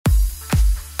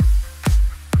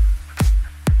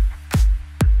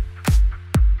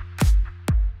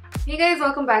Hey guys,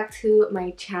 welcome back to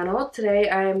my channel. Today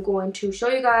I am going to show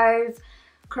you guys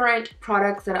current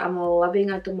products that I'm loving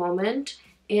at the moment.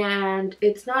 And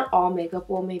it's not all makeup,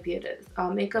 well maybe it is.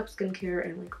 Makeup, skincare,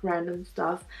 and like random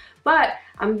stuff. But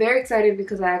I'm very excited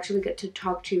because I actually get to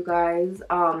talk to you guys.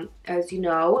 As you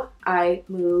know, I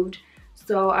moved.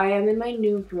 So I am in my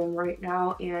new room right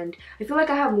now and I feel like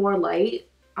I have more light.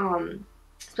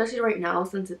 Especially right now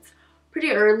since it's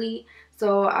pretty early.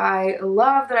 So I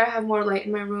love that I have more light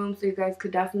in my room, so you guys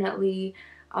could definitely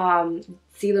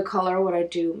see the color when I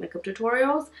do makeup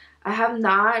tutorials. I have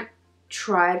not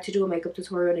tried to do a makeup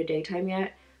tutorial in the daytime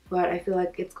yet, but I feel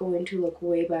like it's going to look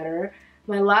way better.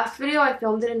 My last video, I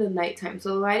filmed it in the nighttime, so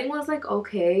the lighting was like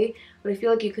okay, but I feel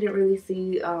like you couldn't really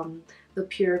see the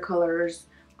pure colors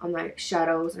on my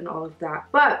shadows and all of that.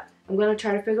 But I'm going to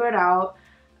try to figure it out.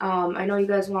 I know you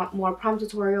guys want more prompt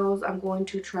tutorials. I'm going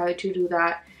to try to do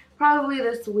that probably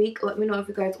this week. Let me know if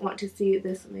you guys want to see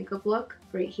this makeup look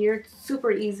right here. It's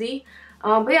super easy.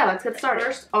 But yeah, let's get started.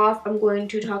 First off, I'm going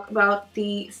to talk about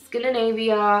the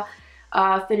Skindinavia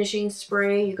finishing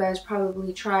spray. You guys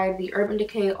probably tried the Urban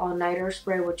Decay All Nighter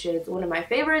spray, which is one of my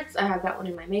favorites. I have that one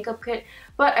in my makeup kit,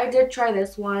 but I did try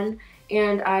this one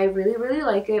and I really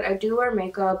like it. I do wear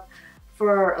makeup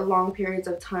for long periods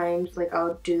of times. Like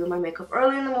I'll do my makeup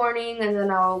early in the morning and then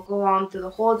I'll go on through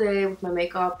the whole day with my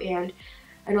makeup, and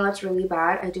I know that's really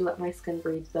bad. I do let my skin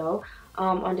breathe though.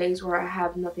 On days where I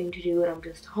have nothing to do and I'm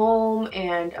just home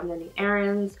and I'm running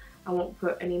errands, I won't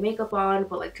put any makeup on.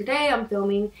 But like today I'm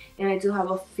filming and I do have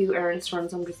a few errands to run,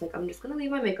 so I'm just gonna leave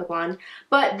my makeup on.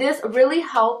 But this really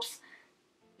helps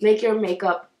make your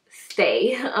makeup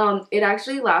stay. It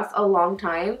actually lasts a long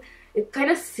time. It kind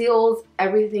of seals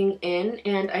everything in,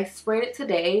 and I sprayed it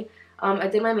today. I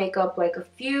did my makeup like a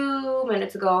few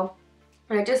minutes ago.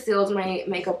 And I just sealed my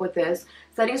makeup with this.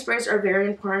 Setting sprays are very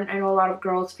important. I know a lot of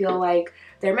girls feel like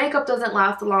their makeup doesn't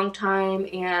last a long time,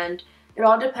 and it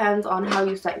all depends on how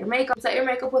you set your makeup. Set your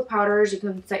makeup with powders. You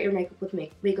can set your makeup with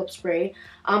makeup spray.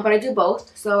 But I do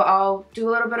both. So I'll do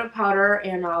a little bit of powder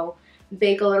and I'll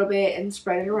bake a little bit and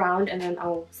spread it around, and then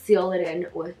I'll seal it in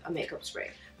with a makeup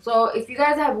spray. So if you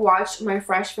guys have watched my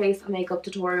Fresh Face makeup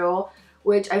tutorial,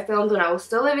 which I filmed when I was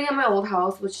still living in my old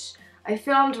house, which I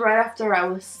filmed right after I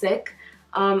was sick,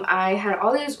 I had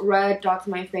all these red dots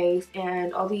on my face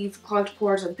and all these clogged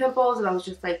pores and pimples, and I was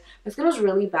just like, my skin was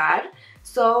really bad.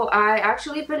 So I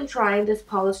actually been trying this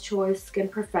Paula's Choice Skin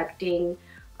Perfecting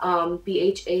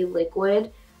BHA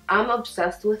liquid. I'm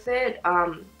obsessed with it.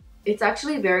 It's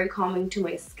actually very calming to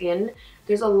my skin.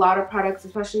 There's a lot of products,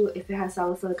 especially if it has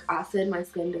salicylic acid, my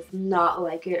skin does not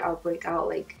like it. I'll break out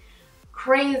like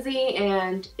crazy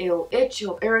and it'll itch,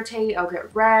 it'll irritate, I'll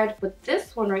get red. But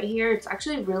this one right here, it's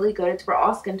actually really good. It's for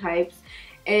all skin types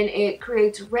and it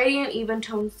creates radiant, even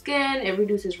toned skin. It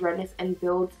reduces redness and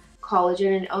builds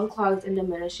collagen and unclogs and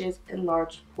diminishes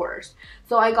enlarged pores.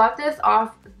 So I got this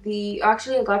off the,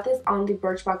 actually I got this on the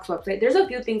Birchbox website. There's a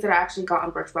few things that I actually got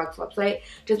on Birchbox website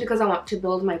just because I want to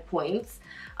build my points.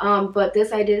 But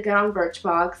this I did get on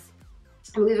Birchbox.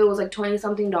 I believe it was like $20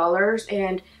 something,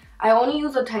 and I only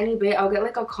use a tiny bit. I'll get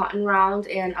like a cotton round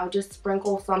and I'll just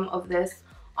sprinkle some of this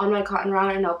on my cotton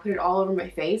round and I'll put it all over my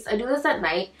face. I do this at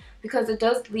night because it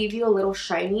does leave you a little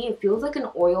shiny. It feels like an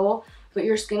oil, but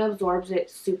your skin absorbs it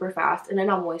super fast, and then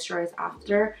I'll moisturize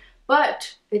after.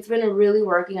 But it's been really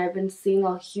working. I've been seeing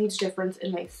a huge difference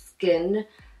in my skin.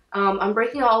 I'm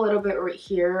breaking out a little bit right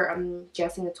here. I'm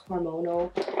guessing it's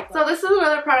hormonal. So this is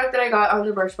another product that I got on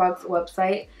the Birchbox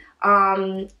website.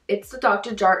 It's the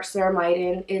Dr. Jart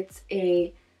Ceramidin. It's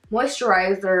a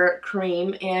moisturizer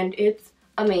cream and it's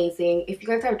amazing. If you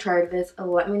guys have tried this,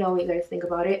 let me know what you guys think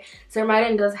about it.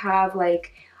 Ceramidin does have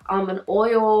like an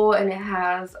oil and it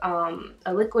has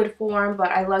a liquid form, but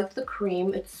I like the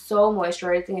cream. It's so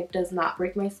moisturizing. It does not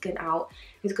break my skin out.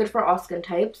 It's good for all skin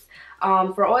types.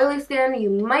 For oily skin, you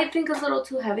might think it's a little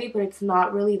too heavy, but it's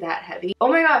not really that heavy. Oh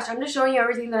my gosh, I'm just showing you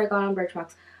everything that I got on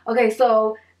Birchbox. Okay,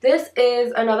 so this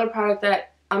is another product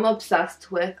that I'm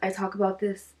obsessed with. I talk about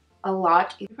this a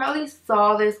lot. You probably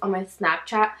saw this on my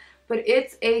Snapchat, but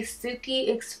it's a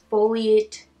Suki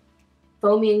Exfoliate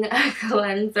Foaming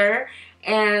Cleanser,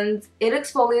 and it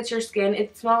exfoliates your skin.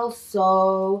 It smells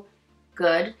so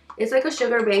good. It's like a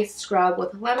sugar-based scrub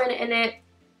with lemon in it.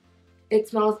 It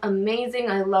smells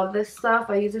amazing. I love this stuff.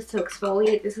 I use this to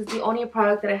exfoliate. This is the only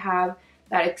product that I have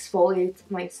that exfoliates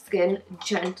my skin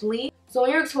gently. So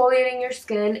when you're exfoliating your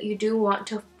skin, you do want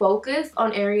to focus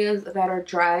on areas that are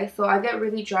dry. So I get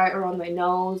really dry around my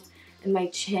nose and my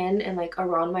chin and like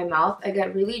around my mouth. I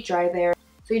get really dry there.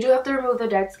 So So you do have to remove the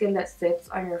dead skin that sits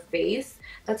on your face.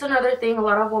 That's another thing. A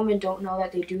lot of women don't know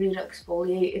that they do need to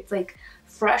exfoliate. It's like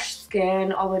fresh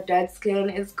skin, all the dead skin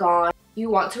is gone. You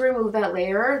want to remove that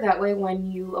layer. That way when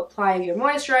you apply your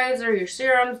moisturizer, your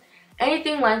serums,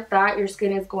 anything like that, your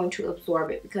skin is going to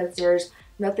absorb it because there's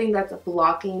nothing that's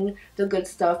blocking the good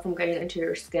stuff from getting into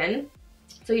your skin.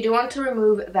 So you do want to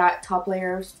remove that top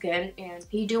layer of skin, and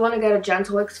you do want to get a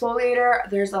gentle exfoliator.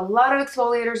 There's a lot of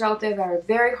exfoliators out there that are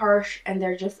very harsh and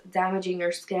they're just damaging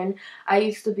your skin. I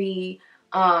used to be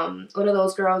one of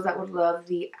those girls that would love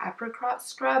the apricot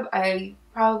scrub. I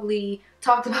probably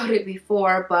talked about it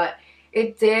before, but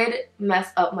it did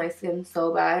mess up my skin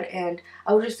so bad, and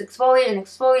I would just exfoliate and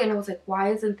exfoliate, and I was like,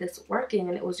 why isn't this working?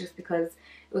 And it was just because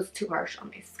it was too harsh on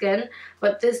my skin.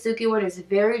 But this Suki one is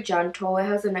very gentle. It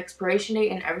has an expiration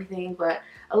date and everything, but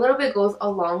a little bit goes a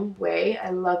long way.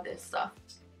 I love this stuff.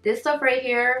 This stuff right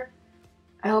here,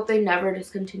 I hope they never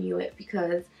discontinue it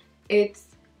because it's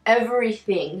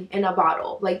everything in a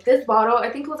bottle. Like this bottle, I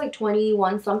think it was like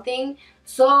 21 something.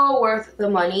 So worth the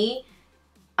money.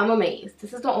 I'm amazed.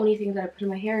 This is the only thing that I put in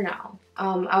my hair now.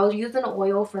 I was using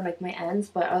oil for like my ends,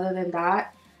 but other than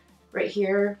that, right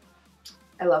here,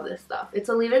 I love this stuff. It's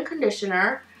a leave-in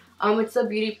conditioner. It's a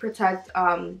Beauty Protect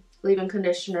leave-in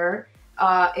conditioner.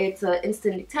 It's an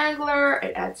instant detangler.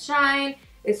 It adds shine.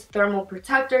 It's thermal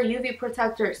protector, UV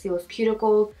protector. It seals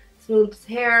cuticles, smooths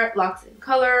hair, locks in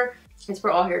color. It's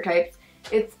for all hair types.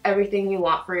 It's everything you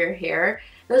want for your hair.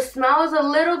 The smell is a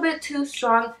little bit too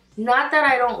strong. Not that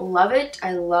I don't love it.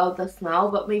 I love the smell,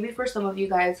 but maybe for some of you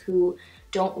guys who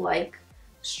don't like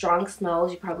strong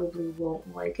smells, you probably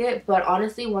won't like it. But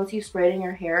honestly, once you spray it in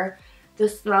your hair, the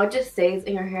smell just stays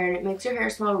in your hair and it makes your hair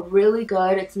smell really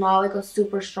good. It's not like a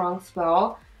super strong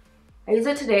smell. I use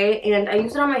it today and I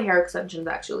use it on my hair extensions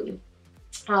actually.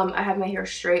 I have my hair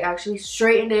straight. I actually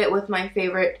straightened it with my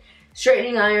favorite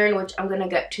straightening iron, which I'm gonna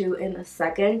get to in a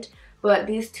second. But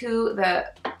these two,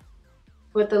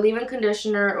 with the leave-in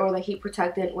conditioner or the heat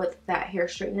protectant with that hair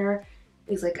straightener,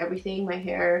 is like everything. My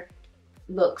hair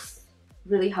looks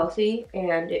really healthy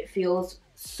and it feels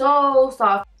so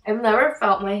soft. I've never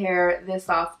felt my hair this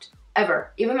soft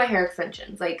ever. Even my hair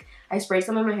extensions. Like I sprayed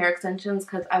some of my hair extensions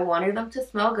because I wanted them to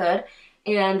smell good,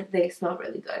 and they smell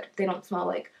really good. They don't smell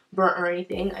like burnt or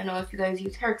anything. I know if you guys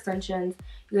use hair extensions,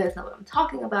 you guys know what I'm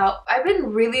talking about. I've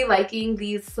been really liking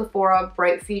these Sephora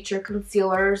Bright Future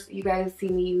concealers. You guys see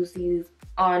me use these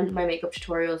on my makeup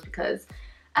tutorials because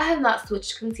I have not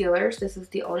switched concealers. This is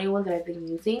the only one that I've been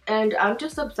using and I'm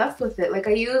just obsessed with it. Like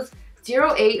I use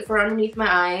 08 for underneath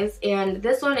my eyes and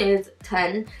this one is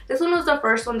 10. This one was the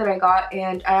first one that I got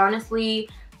and I honestly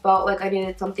felt like I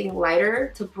needed something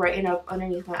lighter to brighten up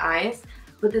underneath my eyes.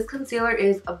 But this concealer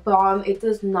is a bomb. It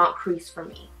does not crease for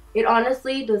me. It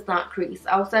honestly does not crease.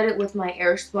 I'll set it with my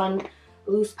Airspun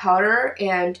loose powder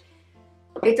and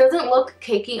it doesn't look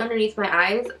cakey underneath my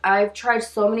eyes. I've tried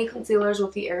so many concealers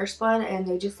with the Airspun and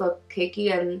they just look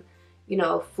cakey and, you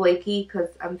know, flaky because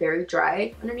I'm very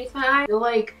dry underneath my eye. I feel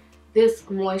like this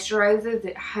moisturizes,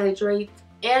 it hydrates,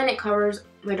 and it covers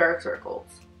my dark circles.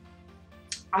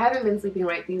 I haven't been sleeping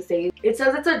right these days. It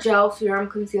says it's a gel serum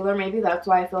concealer. Maybe that's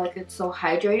why I feel like it's so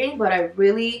hydrating, but I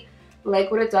really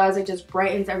like what it does. It just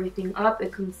brightens everything up.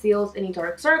 It conceals any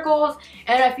dark circles,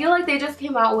 and I feel like they just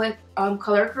came out with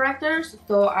color correctors,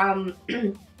 so I'm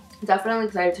definitely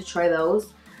excited to try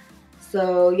those.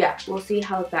 So yeah, we'll see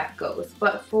how that goes.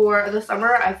 But for the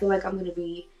summer, I feel like I'm gonna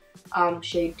be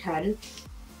shade 10,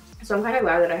 so I'm kind of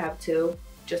glad that I have two,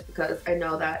 just because I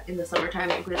know that in the summertime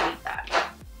I'm gonna need that.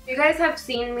 You guys have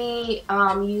seen me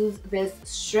use this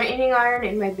straightening iron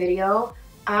in my video.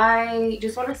 I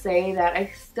just want to say that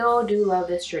I still do love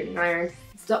this straightening iron.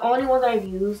 It's the only one that I've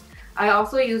used. I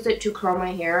also use it to curl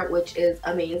my hair, which is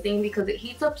amazing because it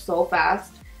heats up so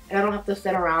fast and I don't have to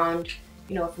sit around,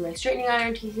 you know, for my straightening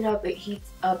iron to heat up. It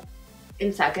heats up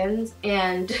in seconds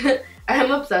and I'm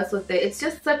obsessed with it. It's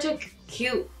just such a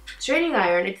cute straightening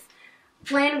iron. It's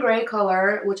plain gray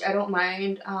color, which I don't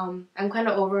mind. I'm kind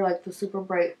of over like the super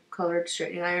bright colored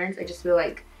straightening irons. I just feel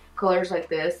like colors like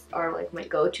this are like my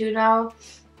go-to now,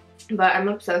 but I'm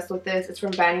obsessed with this. It's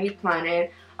from Vanity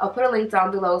Planet. I'll put a link down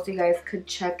below so you guys could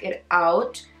check it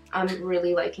out. I'm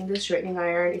really liking this straightening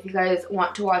iron. If you guys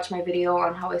want to watch my video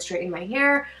on how I straighten my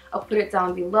hair, I'll put it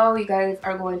down below. You guys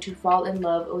are going to fall in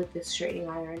love with this straightening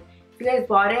iron. If you guys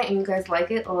bought it and you guys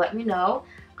like it, let me know.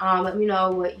 Let me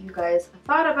know what you guys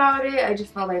thought about it. I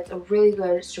just know that it's a really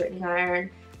good straightening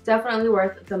iron. Definitely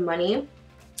worth the money.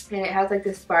 And it has like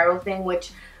this spiral thing,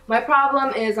 which my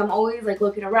problem is I'm always like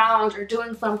looking around or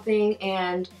doing something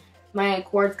and my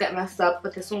cords get messed up,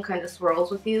 but this one kind of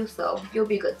swirls with you, so you'll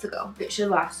be good to go. It should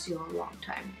last you a long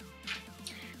time.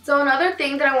 So another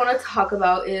thing that I want to talk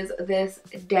about is this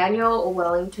Daniel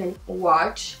Wellington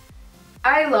watch.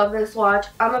 I love this watch.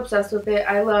 I'm obsessed with it.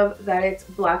 I love that it's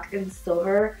black and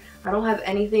silver. I don't have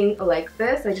anything like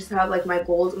this. I just have like my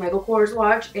gold Michael Kors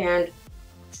watch, and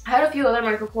I had a few other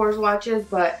Michael Kors watches,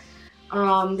 but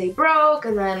they broke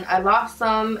and then I lost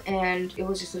some and it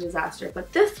was just a disaster.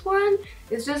 But this one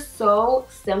is just so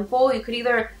simple. You could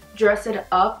either dress it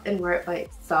up and wear it by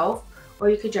itself, or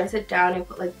you could dress it down and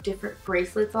put like different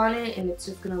bracelets on it, and it's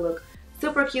just gonna look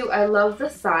super cute. I love the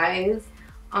size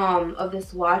of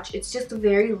this watch. It's just a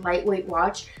very lightweight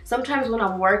watch. Sometimes when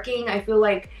I'm working, I feel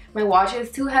like my watch is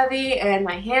too heavy and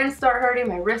my hands start hurting,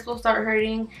 my wrists will start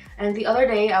hurting. And the other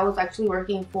day I was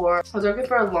working for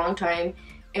a long time,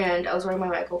 and I was wearing my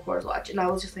Michael Kors watch, and I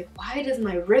was just like, why does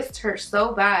my wrist hurt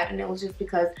so bad? And it was just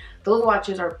because those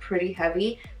watches are pretty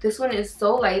heavy. This one is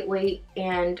so lightweight,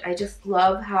 and I just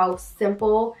love how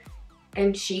simple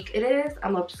and chic it is.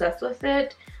 I'm obsessed with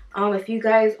it. If you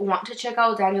guys want to check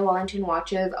out Daniel Wellington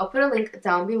watches, I'll put a link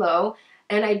down below,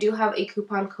 and I do have a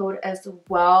coupon code as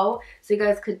well, so you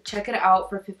guys could check it out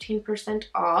for 15%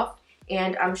 off,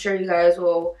 and I'm sure you guys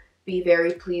will be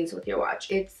very pleased with your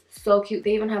watch. It's so cute.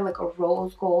 They even have like a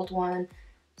rose gold one.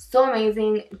 So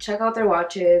amazing. Check out their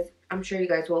watches. I'm sure you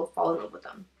guys will fall in love with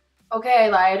them. Okay, I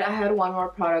lied. I had one more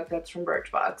product that's from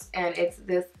Birchbox, and it's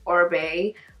this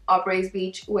Oribe Apres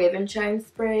Beach Wave and Shine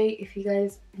Spray. If you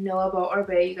guys know about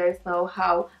Oribe, you guys know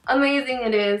how amazing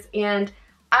it is, and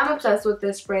I'm obsessed with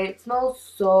this spray. It smells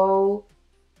so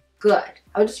good.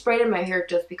 I would just spray it in my hair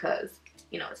just because,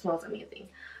 you know, it smells amazing.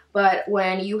 But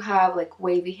when you have like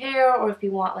wavy hair, or if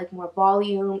you want like more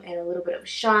volume and a little bit of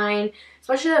shine,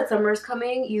 especially that summer's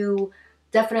coming, you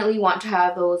definitely want to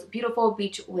have those beautiful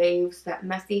beach waves, that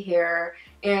messy hair,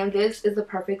 and this is the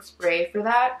perfect spray for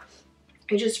that.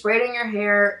 You just spray it in your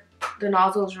hair. The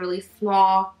nozzle is really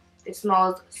small. It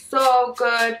smells so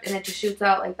good, and it just shoots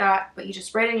out like that. But you just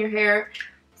spray it in your hair.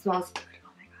 It smells good. Oh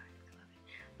my god, I love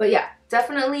it. But yeah,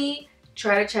 definitely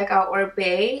try to check out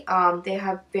Oribe. They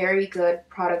have very good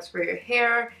products for your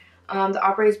hair. The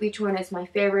Apres Beach one is my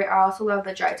favorite. I also love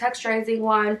the dry texturizing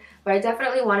one, but I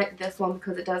definitely wanted this one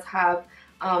because it does have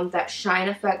that shine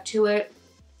effect to it.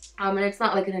 And it's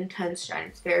not like an intense shine.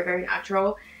 It's very, very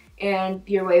natural, and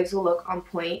your waves will look on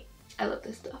point. I love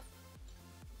this stuff.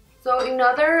 So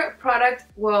another product,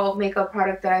 well, makeup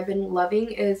product that I've been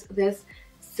loving is this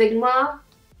Sigma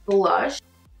blush.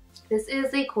 This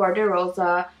is the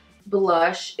Cor-De-Rosa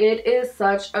blush. It is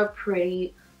such a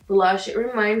pretty blush. It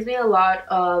reminds me a lot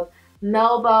of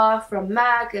Melba from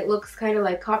MAC. It looks kind of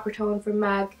like Copper Tone from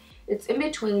MAC. It's in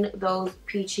between those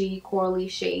peachy corally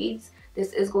shades.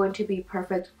 This is going to be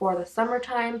perfect for the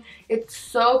summertime. It's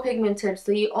so pigmented,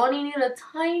 so you only need a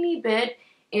tiny bit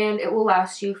and it will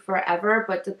last you forever,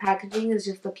 but the packaging is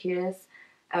just the cutest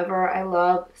ever. I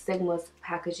love Sigma's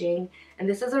packaging, and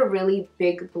this is a really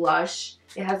big blush.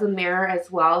 It has a mirror as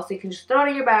well, so you can just throw it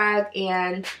in your bag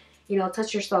and, you know,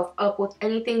 touch yourself up with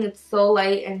anything. It's so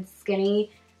light and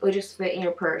skinny. It would just fit in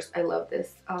your purse. I love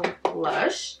this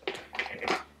blush.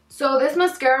 So this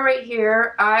mascara right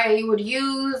here, I would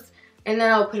use, and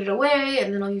then I'll put it away,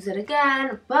 and then I'll use it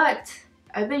again, but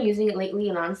I've been using it lately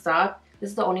non-stop. This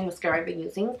is the only mascara I've been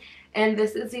using, and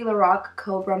this is the Lorac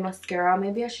Cobra mascara.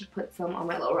 Maybe I should put some on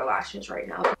my lower lashes right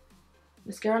now.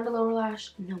 Mascara on the lower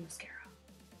lash, no mascara.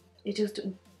 It just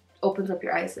opens up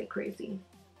your eyes like crazy.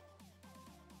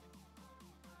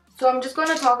 So I'm just going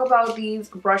to talk about these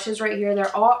brushes right here.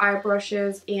 They're all eye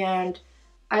brushes, and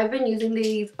I've been using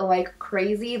these like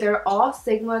crazy. They're all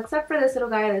Sigma except for this little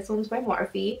guy. This one's by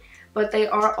Morphe, but they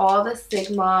are all the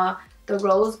Sigma, the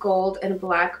rose gold and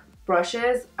black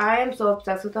brushes. I am so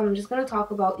obsessed with them. I'm just going to talk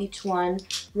about each one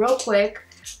real quick.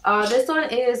 This one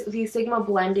is the Sigma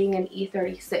Blending in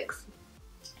E36.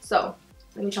 So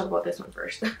let me talk about this one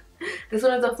first. This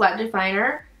one is a flat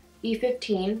definer,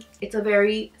 E15. It's a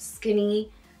very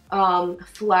skinny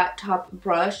flat top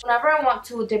brush. Whenever I want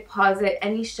to deposit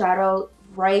any shadow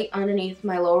right underneath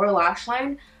my lower lash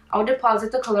line, I'll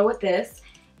deposit the color with this,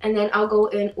 and then I'll go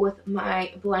in with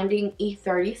my blending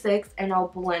E36 and I'll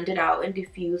blend it out and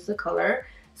diffuse the color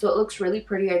so it looks really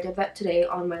pretty. I did that today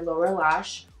on my lower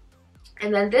lash.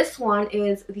 And then this one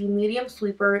is the medium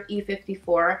sweeper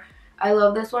E54. I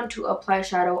love this one to apply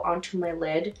shadow onto my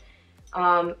lid.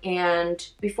 And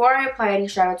before I apply any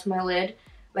shadow to my lid,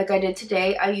 like I did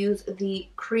today, I use the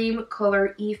cream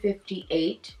color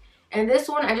E58. And this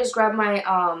one, I just grabbed my,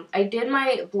 I did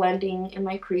my blending in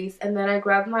my crease, and then I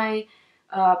grabbed my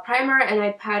primer and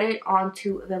I pat it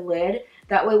onto the lid.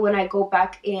 That way when I go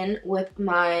back in with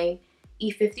my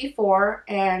E54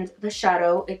 and the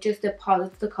shadow, it just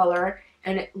deposits the color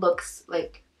and it looks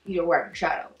like you're wearing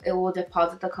shadow. It will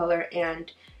deposit the color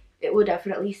and it will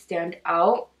definitely stand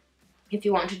out if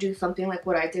you want to do something like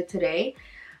what I did today.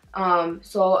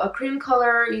 So a cream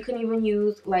color, you can even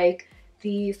use like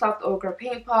the Soft Ochre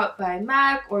Paint Pot by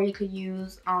MAC, or you could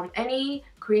use any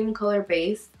cream color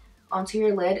base onto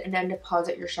your lid and then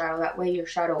deposit your shadow. That way your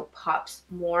shadow pops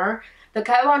more. The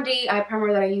Kat Von D eye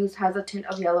primer that I use has a tint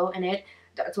of yellow in it.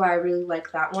 That's why I really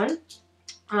like that one.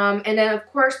 And then of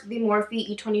course the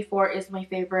Morphe E24 is my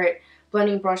favorite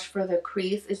blending brush for the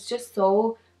crease. It's just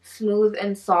so smooth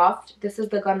and soft. This is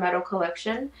the Gunmetal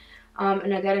collection.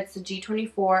 And again, it's the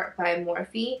G24 by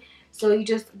Morphe. So you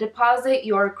just deposit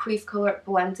your crease color, it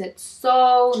blends it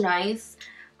so nice.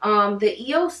 The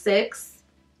E06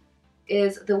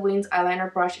 is the winged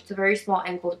eyeliner brush. It's a very small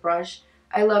angled brush.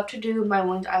 I love to do my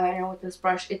winged eyeliner with this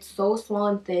brush. It's so small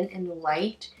and thin and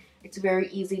light. It's very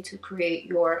easy to create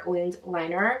your winged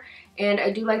liner. And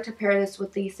I do like to pair this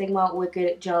with the Sigma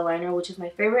Wicked Gel Liner, which is my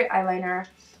favorite eyeliner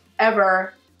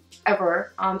ever.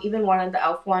 Even more than the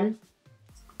e.l.f. one.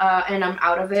 And I'm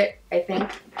out of it, I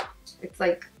think. It's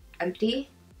like empty.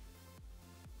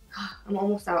 I'm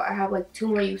almost out. I have like 2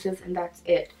 more uses and that's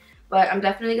it. But I'm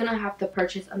definitely going to have to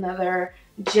purchase another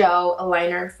gel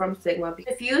liner from Sigma. The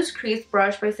Diffused Crease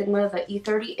Brush by Sigma, the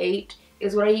E38,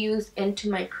 is what I use into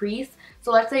my crease.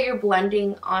 So let's say you're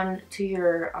blending onto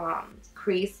your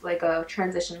crease like a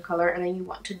transition color, and then you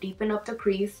want to deepen up the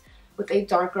crease with a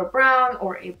darker brown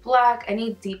or a black,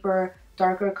 any deeper,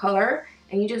 darker color,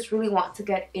 and you just really want to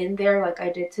get in there like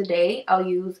I did today. I'll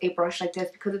use a brush like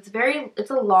this because it's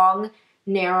a long,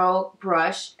 narrow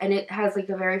brush and it has like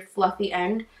a very fluffy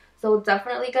end. So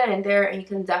definitely get in there and you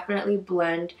can definitely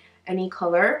blend any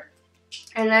color.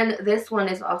 And then this one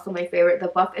is also my favorite, the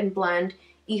Buff and Blend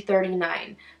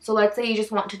E39. So let's say you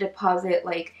just want to deposit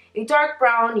like a dark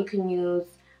brown, you can use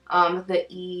the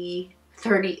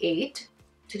E38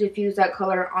 to diffuse that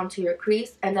color onto your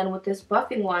crease. And then with this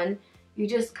buffing one, you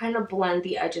just kind of blend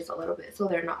the edges a little bit so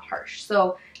they're not harsh.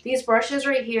 So these brushes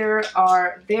right here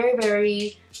are very,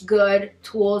 very good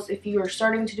tools if you are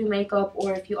starting to do makeup,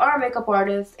 or if you are a makeup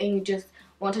artist and you just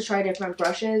want to try different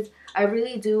brushes. I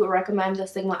really do recommend the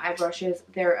Sigma eye brushes.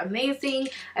 They're amazing.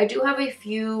 I do have a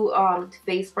few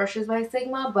face brushes by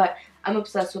Sigma, but I'm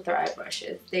obsessed with their eye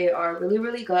brushes. They are really,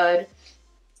 really good.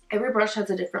 Every brush has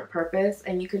a different purpose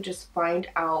and you can just find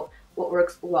out what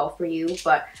works well for you.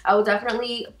 But I will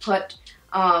definitely put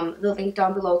the link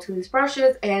down below to these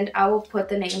brushes, and I will put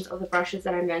the names of the brushes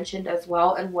that I mentioned as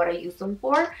well and what I use them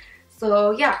for.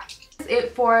 So yeah, that's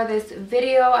it for this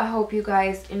video. I hope you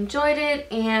guys enjoyed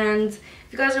it, and if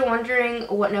you guys are wondering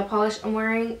what nail polish I'm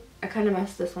wearing, I kind of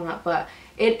messed this one up, but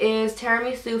it is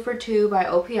Tiramisu for 2 by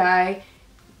OPI.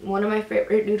 One of my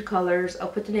favorite nude colors. I'll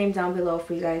put the name down below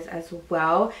for you guys as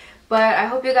well. But I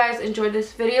hope you guys enjoyed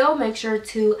this video. Make sure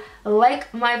to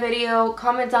like my video,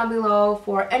 comment down below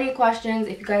for any questions.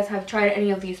 If you guys have tried any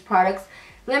of these products,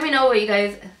 let me know what you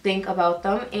guys think about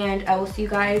them, and I will see you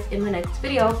guys in the next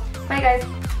video. Bye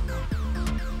guys.